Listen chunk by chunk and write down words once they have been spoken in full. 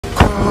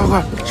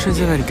快，趁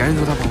现在你赶紧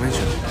走到旁边去，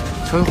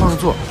稍微换个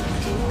座。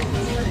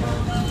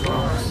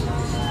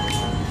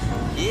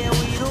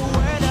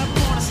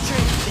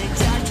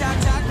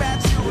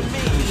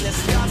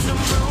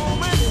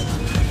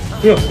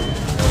哟，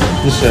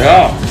你谁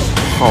啊？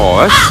好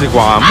啊，西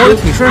瓜，摸得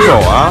挺顺手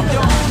啊，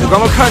我刚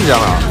都看见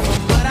了。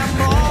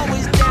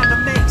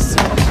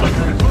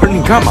不是你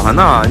干嘛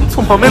呢？你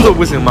从旁边走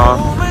不行吗？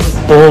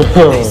哦，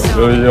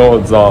又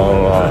脏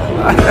了。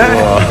哎，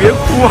别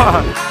哭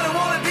啊！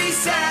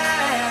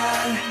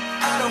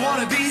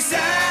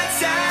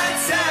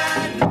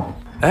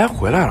哎，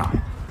回来了，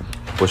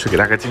我去给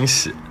大家惊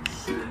喜。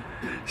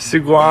西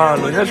瓜，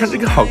人家穿这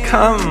个好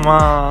看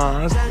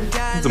吗？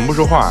你怎么不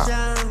说话啊？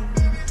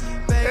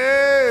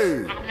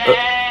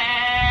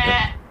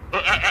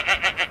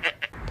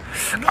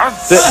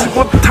西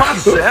瓜他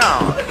谁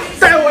啊？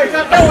带我一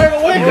个，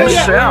我也可以。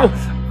谁啊？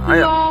哎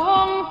呀，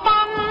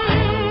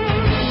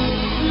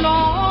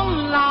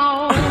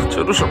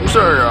这都什么事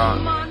儿啊？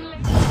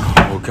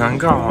好尴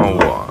尬啊！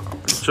我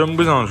真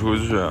不想出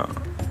去。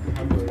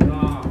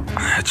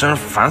哎，真是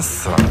烦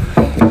死了！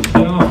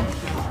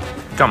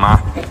干嘛？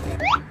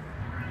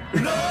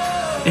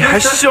你还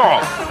笑？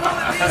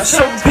笑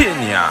个屁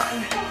你啊！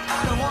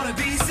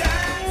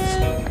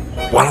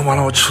完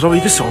了，我迟到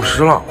1个小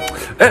时了。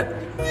哎，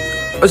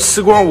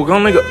西瓜，我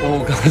刚那个，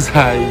我刚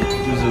才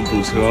就是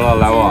堵车了，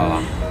来晚了。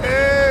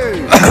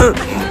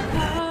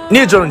你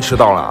也知道你迟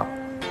到了，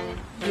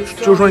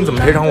就说你怎么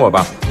赔偿我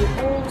吧。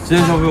今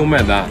天消费我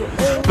买单，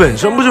本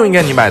身不就应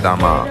该你买单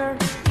吗？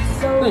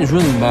那你说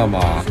怎么办吧？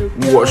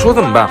我说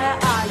怎么办？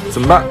怎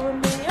么办？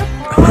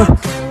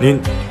你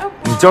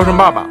叫声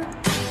爸爸，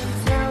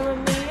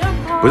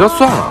不叫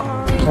算了。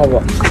好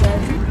吧。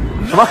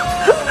什么？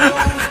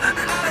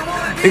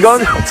你刚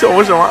刚叫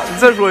我什么？你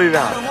再说一遍。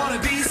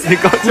你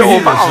刚叫我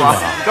爸爸？你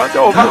刚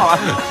叫我爸爸？